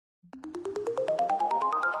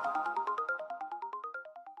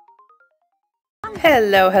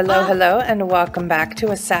Hello, hello, hello, and welcome back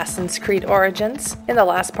to Assassin's Creed Origins. In the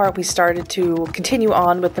last part, we started to continue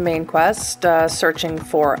on with the main quest, searching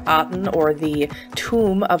for Aten, or the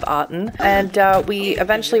Tomb of Aten, and we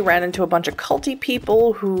eventually ran into a bunch of culty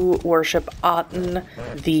people who worship Aten,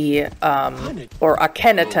 or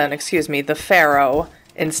Akhenaten, excuse me, the Pharaoh,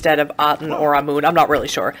 instead of Aten or Amun. I'm not really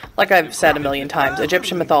sure. Like I've said a million times,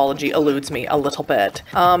 Egyptian mythology eludes me a little bit.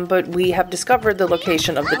 But we have discovered the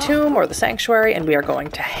location of the tomb, or the sanctuary, and we are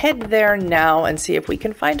going to head there now and see if we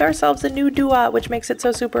can find ourselves a new dua, which makes it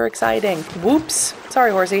so super exciting. Whoops.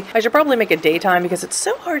 Sorry, horsey. I should probably make it daytime because it's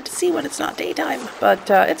so hard to see when it's not daytime. But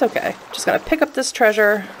it's okay. Just gonna pick up this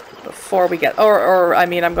treasure before we get... I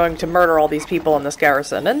mean, I'm going to murder all these people in this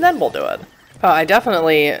garrison, and then we'll do it. I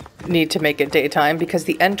definitely need to make it daytime because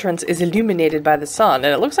the entrance is illuminated by the sun,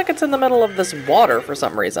 and it looks like it's in the middle of this water for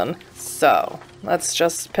some reason. So, let's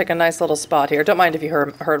just pick a nice little spot here. Don't mind if you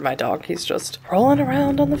heard my dog. He's just rolling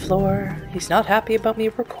around on the floor. He's not happy about me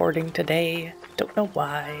recording today. Don't know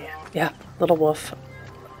why. Yeah, little wolf.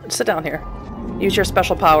 Sit down here. Use your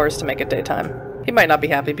special powers to make it daytime. He might not be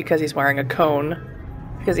happy because he's wearing a cone.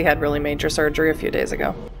 Because he had really major surgery a few days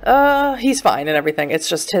ago. He's fine and everything. It's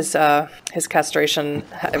just his castration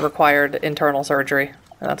required internal surgery.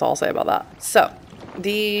 And that's all I'll say about that. So,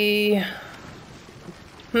 in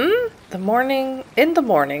the morning,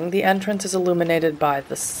 the entrance is illuminated by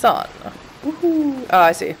the sun. Woohoo! Oh,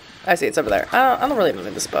 I see. It's over there. I don't really need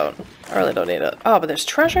this boat. I really don't need it. Oh, but there's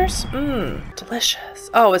treasures?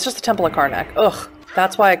 Delicious. Oh, it's just the Temple of Karnak. Ugh.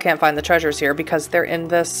 That's why I can't find the treasures here, because they're in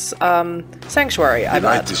this, sanctuary, I bet. The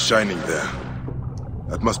light is shining there.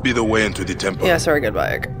 That must be the way into the temple. Yeah, sorry, good,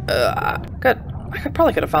 Bayek. Good. I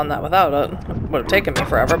probably could have found that without it. Would have taken me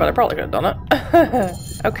forever, but I probably could have done it.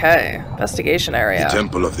 Okay, investigation area. The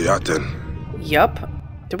Temple of the Aten. Yup.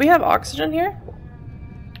 Do we have oxygen here?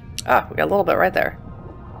 Ah, we got a little bit right there.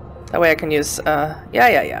 That way I can use,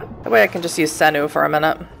 yeah. That way I can just use Senu for a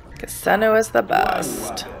minute. Because Senu is the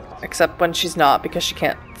best. Except when she's not, because she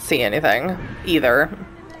can't see anything, either.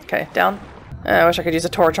 Okay, down. I wish I could use a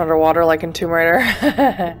torch underwater like in Tomb Raider.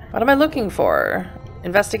 What am I looking for?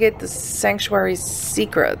 Investigate the sanctuary's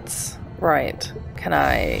secrets. Right. Can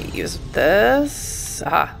I use this?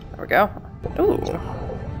 Ah, there we go. Ooh.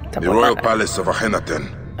 The royal palace of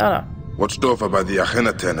Akhenaten. Oh, no. Watched over by the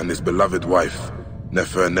Akhenaten and his beloved wife,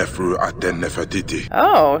 Nefru Aten Nefertiti.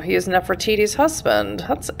 Oh, he is Nefertiti's husband.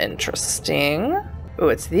 That's interesting. Oh,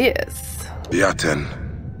 it's this. The Aten,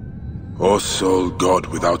 O sole god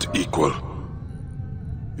without equal.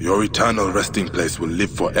 Your eternal resting place will live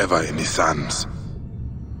forever in his sands.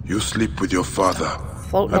 You sleep with your father,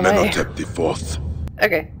 Amenhotep IV.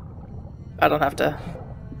 Okay. I don't have to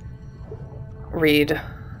read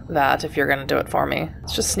that if you're gonna do it for me.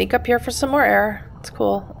 Let's just sneak up here for some more air. It's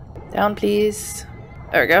cool. Down, please.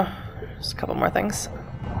 There we go. Just a couple more things.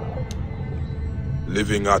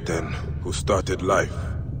 Living Aten, who started life,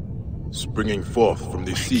 springing forth from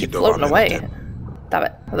the seed of floating away. Amenhotep. Stop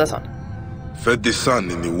it. Oh, this one. Fed the son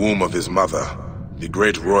in the womb of his mother, the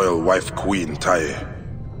great royal wife Queen Taye.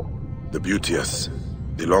 The beauteous,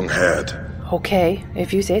 the long-haired. Okay,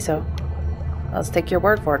 if you say so. Let's take your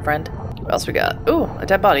word for it, friend. What else we got? Ooh, a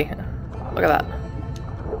dead body. Look at that.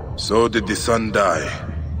 So did the son die,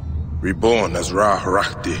 reborn as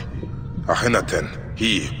Ra-Horakhti, Akhenaten,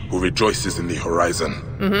 he who rejoices in the horizon.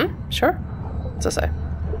 Sure. What's it say?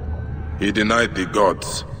 He denied the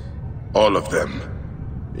gods, all of them,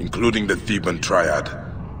 including the Theban triad.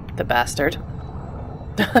 The bastard.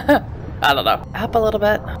 I don't know. Up a little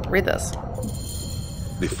bit. Read this.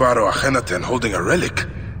 The pharaoh Akhenaten holding a relic.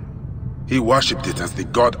 He worshipped it as the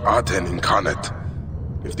god Aten incarnate.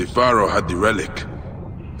 If the pharaoh had the relic,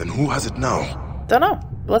 then who has it now? Don't know.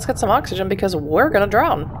 Let's get some oxygen because we're gonna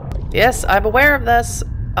drown. Yes, I'm aware of this.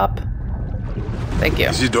 Up. Thank you.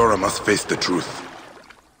 Isidora must face the truth.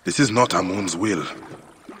 This is not Amun's will.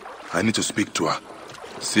 I need to speak to her.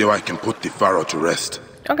 See how I can put the pharaoh to rest.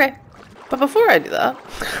 Okay. But before I do that,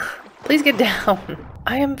 please get down.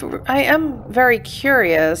 I am very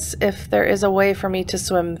curious if there is a way for me to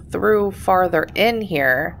swim through farther in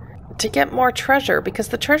here to get more treasure, because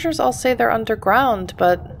the treasures all say they're underground,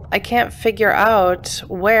 but I can't figure out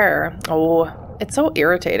where. Oh, it's so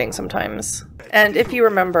irritating sometimes. And if you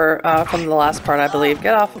remember from the last part, I believe,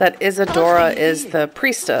 get off, that Isidora is the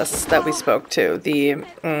priestess that we spoke to, the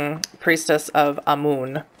priestess of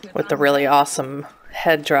Amun, with the really awesome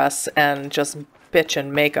headdress and just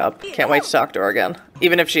bitchin' makeup. Can't wait to talk to her again.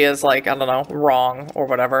 Even if she is, like, I don't know, wrong or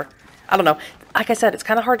whatever. I don't know. Like I said, it's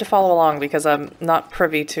kind of hard to follow along because I'm not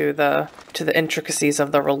privy to the intricacies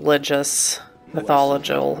of the religious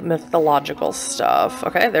mythological stuff.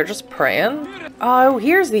 Okay, they're just praying. Oh,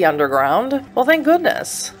 here's the underground. Well, thank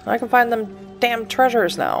goodness. I can find them damn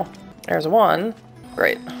treasures now. There's one.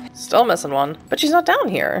 Great. Still missing one. But she's not down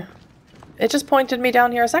here. It just pointed me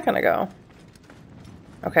down here a second ago.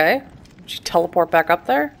 Okay. Did she teleport back up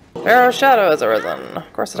there? Pharaoh's shadow has arisen.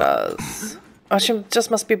 Of course it does. Oh, she just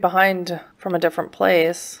must be behind from a different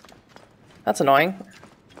place. That's annoying.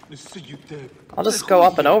 I'll just go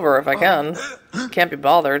up and over if I can. Can't be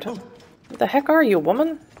bothered. What the heck are you,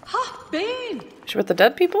 woman? Is she with the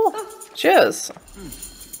dead people? She is.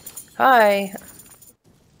 Hi.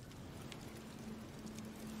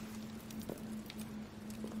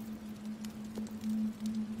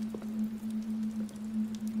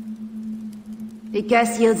 The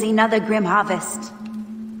curse yields another grim harvest.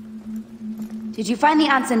 Did you find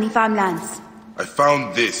the answer in the farmlands? I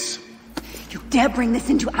found this. You dare bring this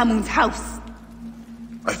into Amun's house?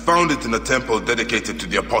 I found it in a temple dedicated to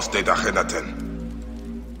the apostate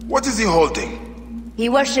Akhenaten. What is he holding? He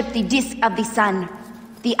worshipped the disk of the sun,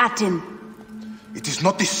 the Aten. It is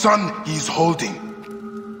not the sun he is holding.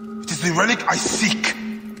 It is the relic I seek.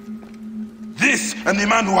 This and the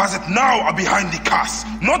man who has it now are behind the curse,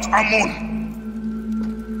 not Amun.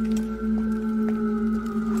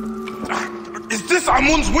 Is this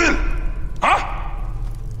Amun's will? Huh?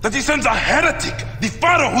 That he sends a heretic, the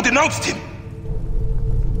Pharaoh who denounced him?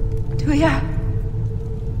 Tuya.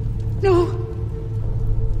 No.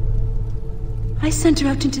 I sent her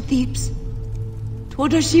out into Thebes.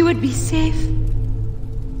 Told her she would be safe.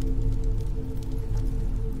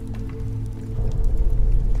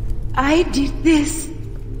 I did this.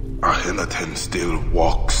 Akhenaten still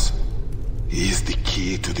walks. He is the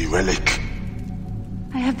key to the relic.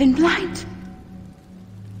 I have been blind.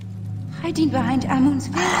 Hiding behind Amun's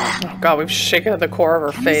veil. Oh god, we've shaken at the core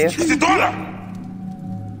of her faith. Isidora!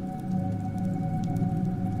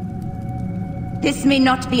 This may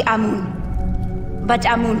not be Amun, but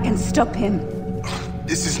Amun can stop him.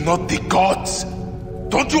 This is not the gods.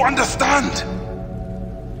 Don't you understand?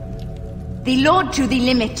 The Lord to the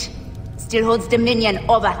limit still holds dominion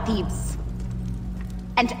over Thebes.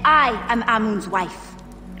 And I am Amun's wife.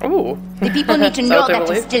 Ooh. The people need to know that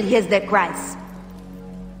he still hears their cries.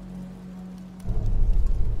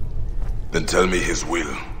 Then tell me his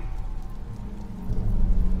will.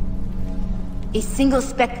 A single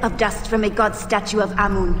speck of dust from a god statue of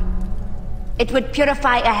Amun. It would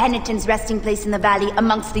purify Akhenaten's resting place in the valley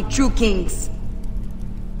amongst the true kings.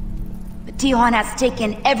 But Tihon has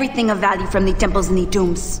taken everything of value from the temples and the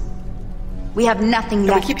tombs. We have nothing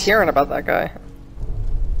left. We keep hearing about that guy.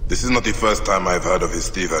 This is not the first time I've heard of his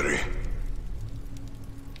thievery.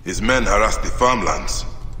 His men harass the farmlands.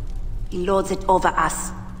 He lords it over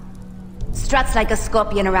us. Struts like a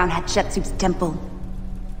scorpion around Hatshepsut's temple.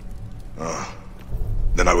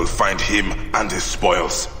 Then I will find him and his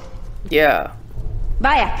spoils. Yeah.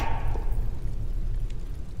 Bayek.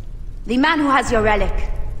 The man who has your relic.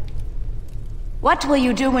 What will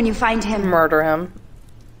you do when you find him? Murder him.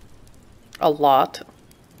 A lot.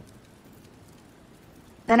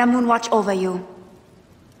 Then Amun watch over you.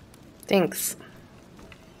 Thanks.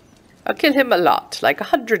 I'll kill him a lot, like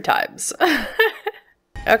 100 times.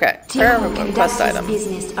 Okay, Tihon quest conducts his item.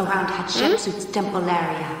 business around Hatshepsut's temple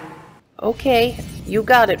area. Okay, you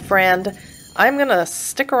got it, friend. I'm gonna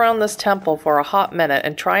stick around this temple for a hot minute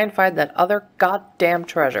and try and find that other goddamn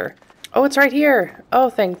treasure. Oh, it's right here.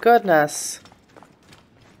 Oh, thank goodness.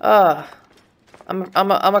 I'm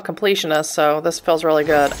a completionist, so this feels really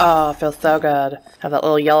good. Oh, it feels so good. Have that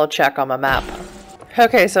little yellow check on my map.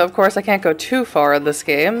 Okay, so of course I can't go too far in this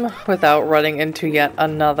game without running into yet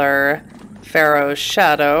another Pharaoh's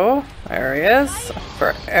shadow. There he is.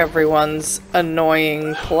 For everyone's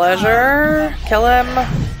annoying pleasure. Kill him.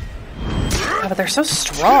 Oh, but they're so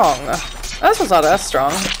strong. Oh, this one's not as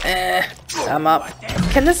strong. I'm up.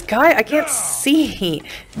 Can this guy? I can't see.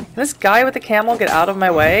 Can this guy with the camel get out of my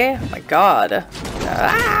way? Oh my god.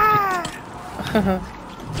 Ah!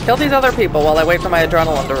 Kill these other people while I wait for my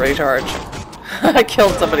adrenaline to recharge. I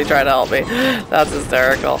killed somebody trying to help me. That's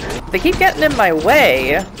hysterical. They keep getting in my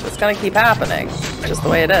way. It's gonna keep happening. Just the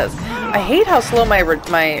way it is. I hate how slow my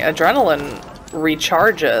adrenaline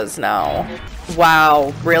recharges now.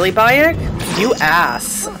 Wow. Really, Bayek? You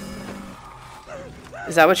ass.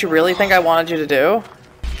 Is that what you really think I wanted you to do?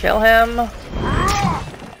 Kill him.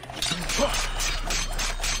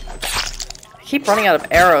 I keep running out of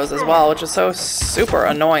arrows as well, which is so super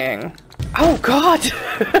annoying. Oh god!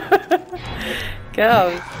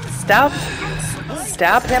 Go.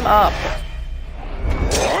 Stab him up.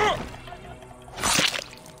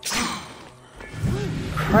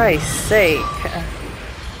 Christ's sake.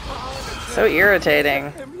 So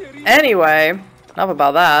irritating. Anyway, enough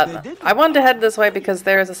about that. I wanted to head this way because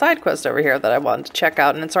there's a side quest over here that I wanted to check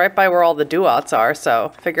out, and it's right by where all the duats are,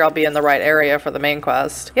 so I figure I'll be in the right area for the main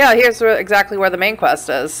quest. Yeah, here's exactly where the main quest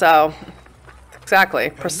is, so... Exactly.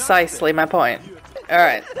 Precisely my point.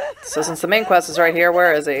 Alright, so since the main quest is right here,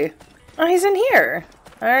 where is he? Oh, he's in here!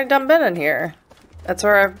 I already done been in here. That's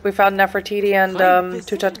where we found Nefertiti and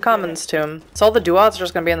Tutankhamun's tomb. So all the duats are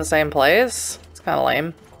just gonna be in the same place? It's kinda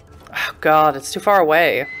lame. Oh god, it's too far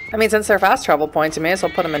away. I mean, since they're fast travel points, you may as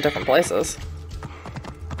well put them in different places.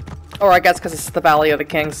 Or I guess because it's the Valley of the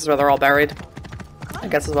Kings is where they're all buried. I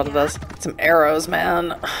guess is what it is. Some arrows,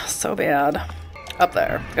 man. So bad. Up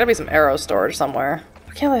there. Gotta be some arrow storage somewhere.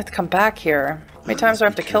 I can't have to come back here. How many times do I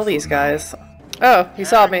have to kill these guys? Oh, he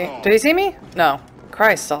saw me. Did he see me? No.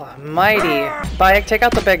 Christ almighty. Bayek, take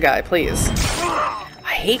out the big guy, please.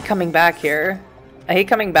 I hate coming back here. I hate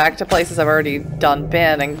coming back to places I've already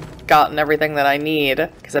been and gotten everything that I need.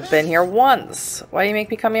 Because I've been here once. Why do you make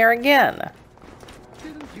me come here again?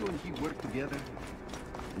 Didn't you and he work together?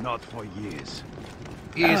 Not for years.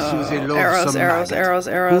 Arrows.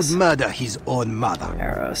 Would murder his own mother.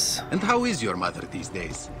 Arrows. And how is your mother these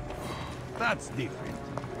days? That's different.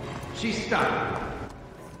 She's stuck.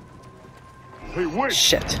 Hey, wait!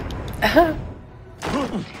 Shit. That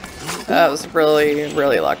was really,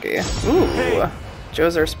 really lucky. Ooh.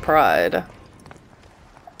 Joser's Pride.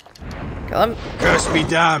 Kill him. Curse be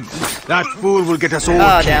damned! That fool will get us all.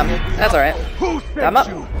 Oh, damn. That's alright. I'm up.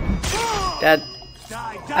 Dead.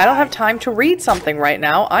 I don't have time to read something right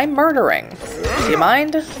now. I'm murdering. Do you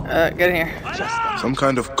mind? Get in here. Some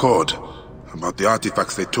kind of code about the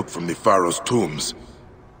artifacts they took from the Pharaohs' tombs.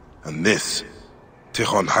 And this.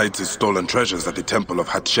 Tikhon hides his stolen treasures at the Temple of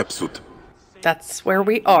Hatshepsut. That's where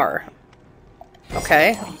we are.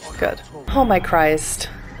 Okay, good. Oh my Christ.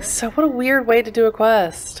 So what a weird way to do a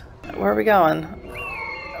quest. Where are we going?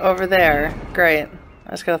 Over there. Great.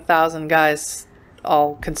 I just got 1,000 guys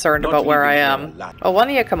all concerned about where I am. Oh, why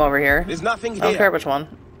don't you come over here? There's nothing here. I don't care which one.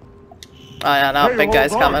 Oh yeah, no, big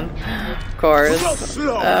guy's coming. Of course.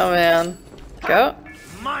 Oh man. Go.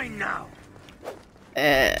 Mine now.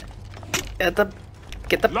 Get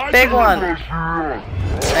the big one.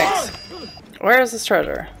 Thanks. Where is this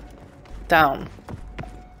treasure? Down.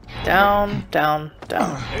 Down.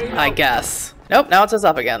 I guess. Nope, now it says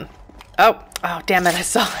up again. Oh, damn it, I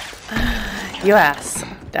saw it. You ass.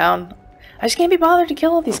 Down. I just can't be bothered to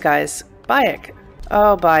kill all these guys. Bayek.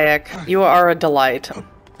 Oh, Bayek, you are a delight.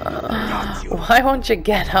 Why won't you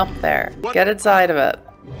get up there? Get inside of it.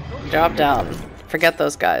 Drop down. Forget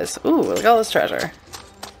those guys. Ooh, look at all this treasure.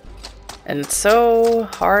 And it's so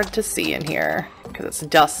hard to see in here because it's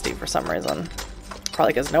dusty for some reason.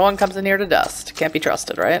 Probably because no one comes in here to dust. Can't be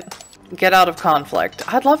trusted, right? Get out of conflict.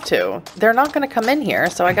 I'd love to. They're not going to come in here,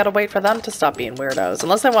 so I gotta wait for them to stop being weirdos.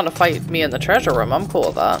 Unless they want to fight me in the treasure room, I'm cool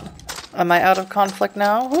with that. Am I out of conflict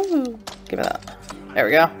now? Ooh, give me that. There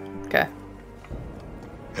we go. Okay.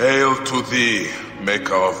 Hail to thee,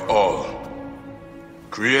 maker of all.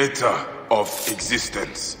 Creator of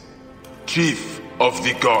existence. Chief of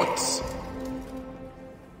the gods.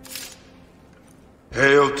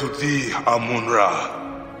 Hail to thee, Amun-Ra,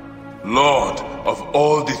 Lord of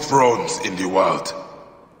all the thrones in the world.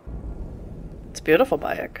 It's beautiful,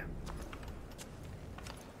 Bayek.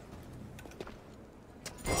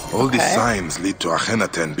 All these signs lead to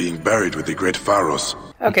Akhenaten being buried with the great pharaohs.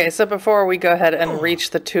 Okay, so before we go ahead and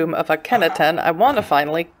reach the Tomb of Akhenaten, I want to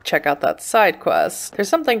finally check out that side quest. There's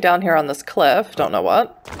something down here on this cliff. Don't know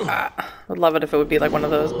what. Would love it if it would be like one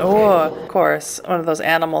of those. Oh, of course. One of those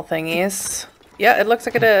animal thingies. Yeah, it looks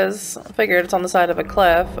like it is. I figured it's on the side of a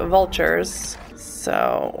cliff. Vultures.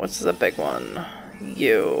 So, which is a big one?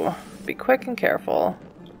 You. Be quick and careful.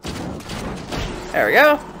 There we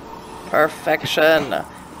go. Perfection.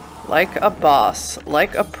 Like a boss.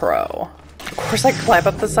 Like a pro. Of course I climb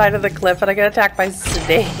up the side of the cliff and I get attacked by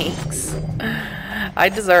snakes. I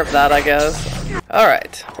deserve that, I guess.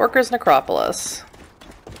 Alright. Workers' Necropolis.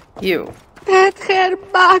 You.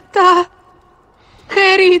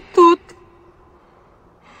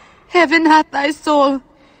 Heaven hath thy soul,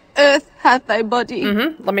 earth hath thy body.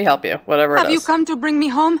 Let me help you, whatever it is. Have you come to bring me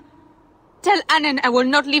home? Tell Annen I will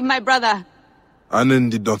not leave my brother. Annen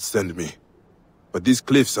did not send me. But these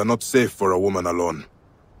cliffs are not safe for a woman alone.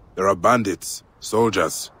 There are bandits,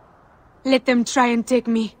 soldiers. Let them try and take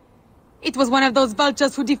me. It was one of those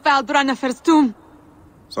vultures who defiled Branafer's tomb.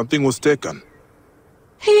 Something was taken.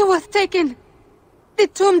 He was taken. The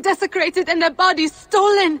tomb desecrated and the body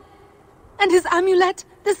stolen. And his amulet,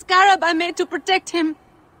 the scarab I made to protect him.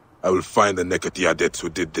 I will find the Neketiadets who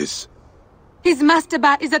did this. His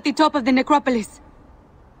mastaba is at the top of the necropolis.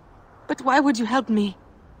 But why would you help me?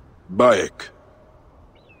 Bayek.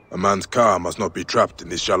 A man's car must not be trapped in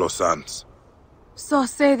these shallow sands. So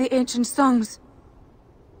say the ancient songs.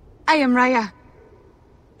 I am Raya.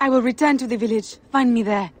 I will return to the village. Find me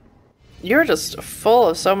there. You're just full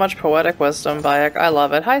of so much poetic wisdom, Bayek. I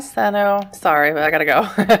love it. Hi, Steno. Sorry, but I gotta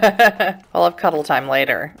go. I'll have cuddle time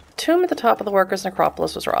later. Tomb at the top of the workers'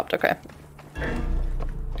 necropolis was robbed. Okay.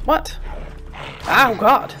 What? Oh,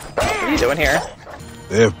 God. What are you doing here?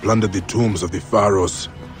 They have plundered the tombs of the Pharaohs,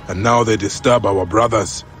 and now they disturb our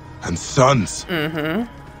brothers and sons. Mm-hmm.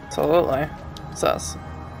 Absolutely. Sus.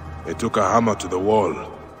 They took a hammer to the wall.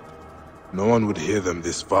 No one would hear them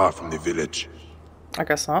this far from the village. I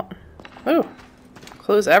guess not. Ooh.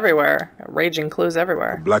 Clues everywhere. Raging clues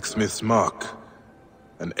everywhere. A blacksmith's mark.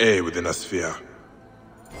 An A within a sphere.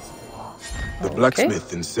 The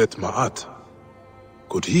blacksmith in Set Ma'at.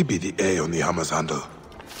 Could he be the A on the hammer's handle?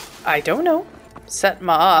 I don't know. Set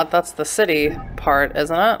Ma'at, that's the city part,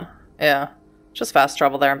 isn't it? Yeah. Just fast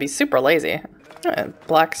travel there and be super lazy.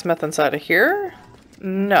 Blacksmith inside of here?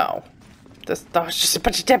 No. There's just a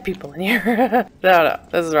bunch of dead people in here. No,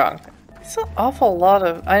 this is wrong. It's an awful lot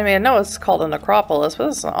of... I mean, I know it's called a necropolis, but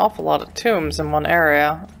there's an awful lot of tombs in one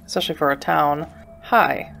area, especially for a town.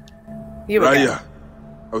 Hi. You again. Raya,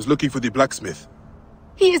 I was looking for the blacksmith.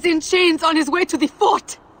 He is in chains on his way to the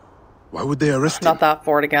fort. Why would they arrest him? Not that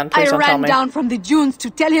fort again. Please I don't tell ran me. down from the dunes to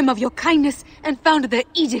tell him of your kindness and found the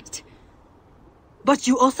edict. But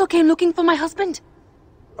you also came looking for my husband?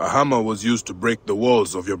 A hammer was used to break the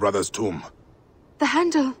walls of your brother's tomb. The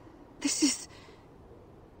handle. This is...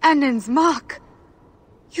 Annen's mark.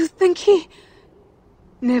 You think he...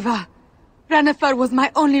 Never. Ranafar was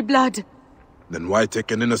my only blood. Then why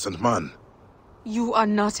take an innocent man? You are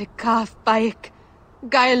not a calf, Bayek.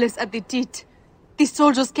 Guileless at the teat. The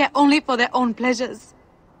soldiers care only for their own pleasures.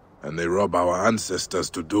 And they rob our ancestors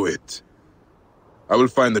to do it. I will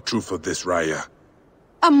find the truth of this, Raya.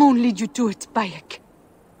 Amun lead you to it, Bayek.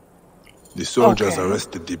 The soldiers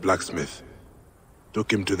arrested the blacksmith.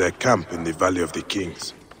 Took him to their camp in the Valley of the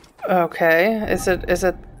Kings. Okay. Is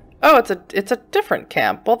it... Oh, it's a different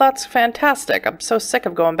camp. Well, that's fantastic. I'm so sick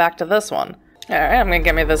of going back to this one. Alright, I'm gonna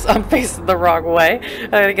get me this... I'm facing the wrong way.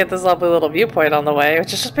 I'm gonna get this lovely little viewpoint on the way,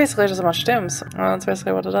 which is just basically just a bunch of tombs. Well, that's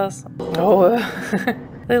basically what it is. Oh,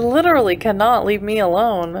 they literally cannot leave me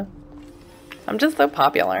alone. I'm just so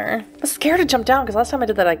popular. I'm scared to jump down, because last time I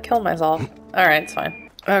did that, I killed myself. Alright, it's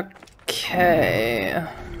fine. Okay.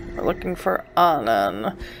 We're looking for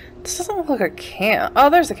Amun. This doesn't look like a camp.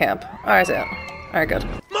 Oh, there's a camp. Oh, I see it. Alright, good.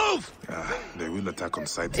 Move! They will attack on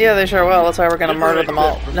sight. Yeah, they sure will. That's why we're gonna murder them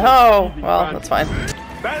all. No! Well, that's fine.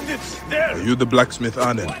 Bandits, there! Are you the blacksmith,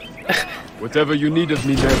 Amun? Whatever you need of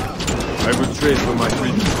me, Ned, I will trade for my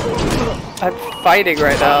freedom. I'm fighting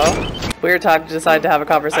right now. Weird time to decide to have a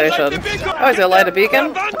conversation. Oh, is there a light a beacon?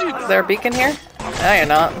 Is there a beacon here? No, you're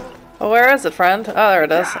not. Well, where is it, friend? Oh, there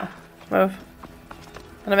it is. Move.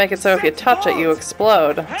 I'm gonna make it so if you touch it, you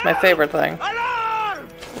explode. It's my favorite thing.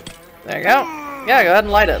 There you go. Yeah, go ahead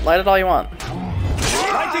and light it. Light it all you want.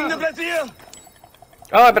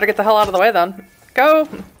 Oh, I better get the hell out of the way then. Go!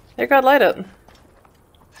 Here, go ahead, light it.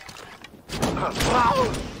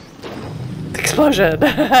 Explosion!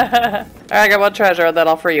 Alright, I got one treasure, and then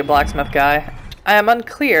I'll free you, blacksmith guy. I am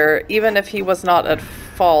unclear, even if he was not at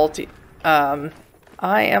fault. I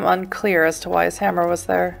am unclear as to why his hammer was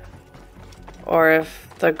there. Or if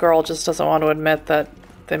the girl just doesn't want to admit that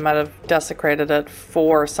they might have desecrated it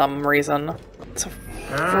for some reason. It's so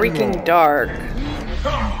freaking dark.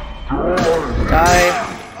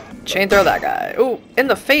 Die. Chain throw that guy. Ooh, in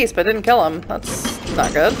the face, but didn't kill him. That's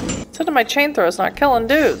not good. So did my chain throw's not killing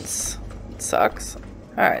dudes. It sucks.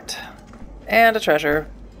 Alright. And a treasure,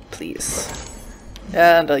 please.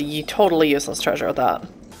 And a totally useless treasure at that.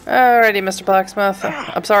 Alrighty, Mr. Blacksmith.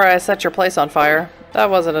 I'm sorry I set your place on fire. That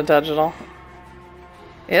wasn't intentional.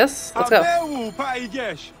 Yes? Let's go.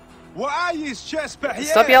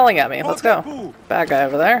 Stop yelling at me. Let's go. Bad guy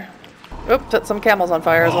over there. Oop, set some camels on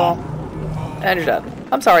fire as well. And you're dead.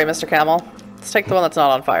 I'm sorry, Mr. Camel. Let's take the one that's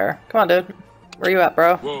not on fire. Come on, dude. Where you at,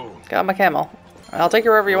 bro? Got my camel. I'll take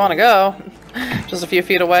you wherever you want to go. Just a few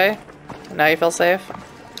feet away. Now you feel safe.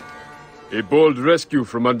 A bold rescue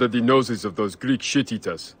from under the noses of those Greek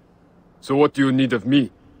shit-eaters. So what do you need of me?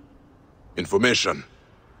 Information.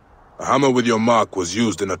 A hammer with your mark was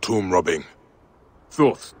used in a tomb robbing.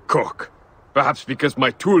 Thoth, cock. Perhaps because my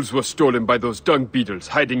tools were stolen by those dung beetles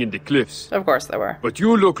hiding in the cliffs. Of course they were. But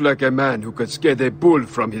you look like a man who could scare the bull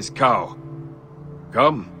from his cow.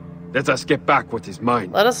 Come, let us get back what is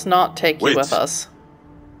mine. Let us not take you with us.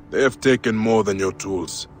 They have taken more than your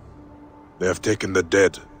tools. They have taken the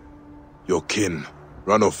dead. Your kin,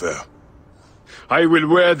 Ranofar, I will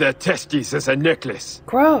wear their testes as a necklace.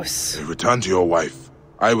 Gross. Return to your wife.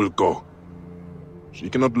 I will go. She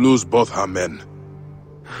cannot lose both her men.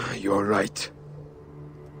 You're right.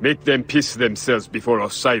 Make them piss themselves before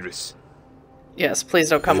Osiris. Yes, please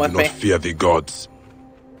don't come with They me. do not fear the gods.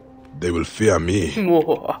 They will fear me.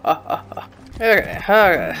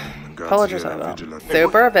 Okay. Pull yourself up.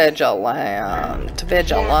 Super vigilant.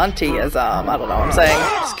 Vigilanteism. I don't know what I'm saying.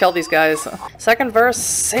 Just kill these guys. Second verse,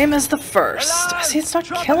 same as the first. See, it's not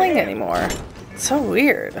killing anymore. It's so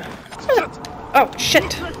weird. Oh,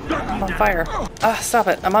 shit. I'm on fire. Ah, stop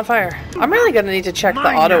it. I'm on fire. I'm really gonna need to check the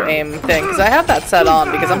auto-aim thing, because I have that set on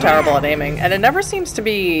because I'm terrible at aiming, and it never seems to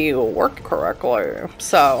be work correctly.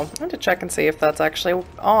 So, I need to check and see if that's actually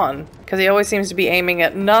on, because he always seems to be aiming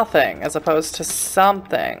at nothing, as opposed to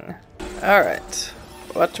something. Alright.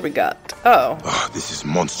 What do we got? Oh. Ah, this is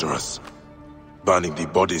monstrous. Burning the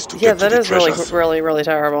bodies to Yeah, get to that the is really, treasures. really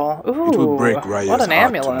terrible. Ooh, It would break what Raya's an heart to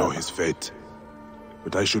amulet. know his fate.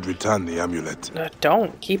 But I should return the amulet.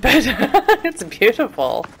 Don't. Keep it. It's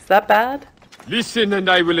beautiful. Is that bad? Listen and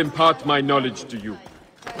I will impart my knowledge to you.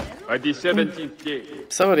 By the 17th day.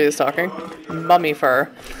 Somebody is talking. Mummy fur.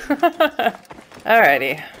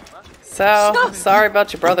 Alrighty. So, sorry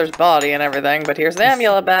about your brother's body and everything, but here's the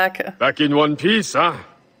amulet back. Back in one piece, huh?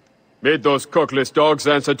 Made those cockless dogs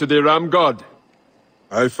answer to the ram god.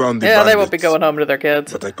 I found the Yeah, they won't be bandits, going home to their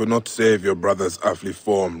kids. but I could not save your brother's earthly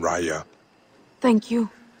form, Raya. Thank you.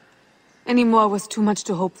 Any more was too much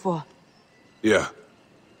to hope for. Here,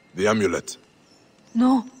 the amulet.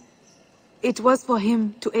 No. It was for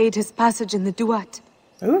him to aid his passage in the Duat.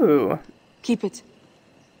 Ooh. Keep it.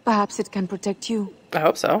 Perhaps it can protect you. I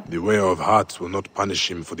hope so. The Weigher of Hearts will not punish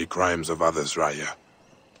him for the crimes of others, Raya.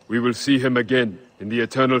 We will see him again in the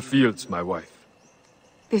eternal fields, my wife.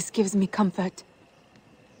 This gives me comfort.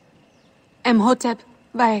 Emhotep,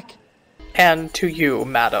 Bayek. And to you,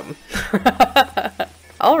 madam.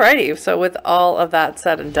 Alrighty, so with all of that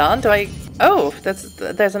said and done, oh,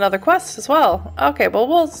 there's another quest as well. Okay, well,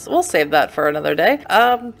 we'll save that for another day.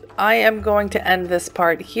 I am going to end this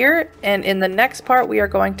part here, and in the next part, we are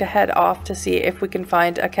going to head off to see if we can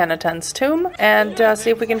find Akhenaten's tomb, and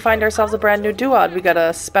see if we can find ourselves a brand new duad. We got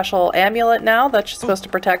a special amulet now that's supposed to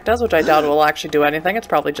protect us, which I doubt will actually do anything. It's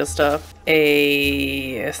probably just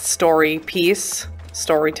a story piece.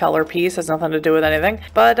 Storyteller piece, has nothing to do with anything.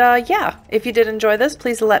 But yeah, if you did enjoy this,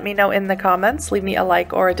 please let me know in the comments, leave me a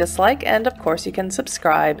like or a dislike, and of course you can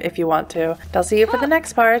subscribe if you want to. I'll see you for the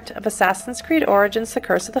next part of Assassin's Creed Origins: The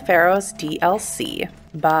Curse of the Pharaohs DLC.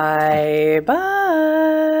 Bye bye!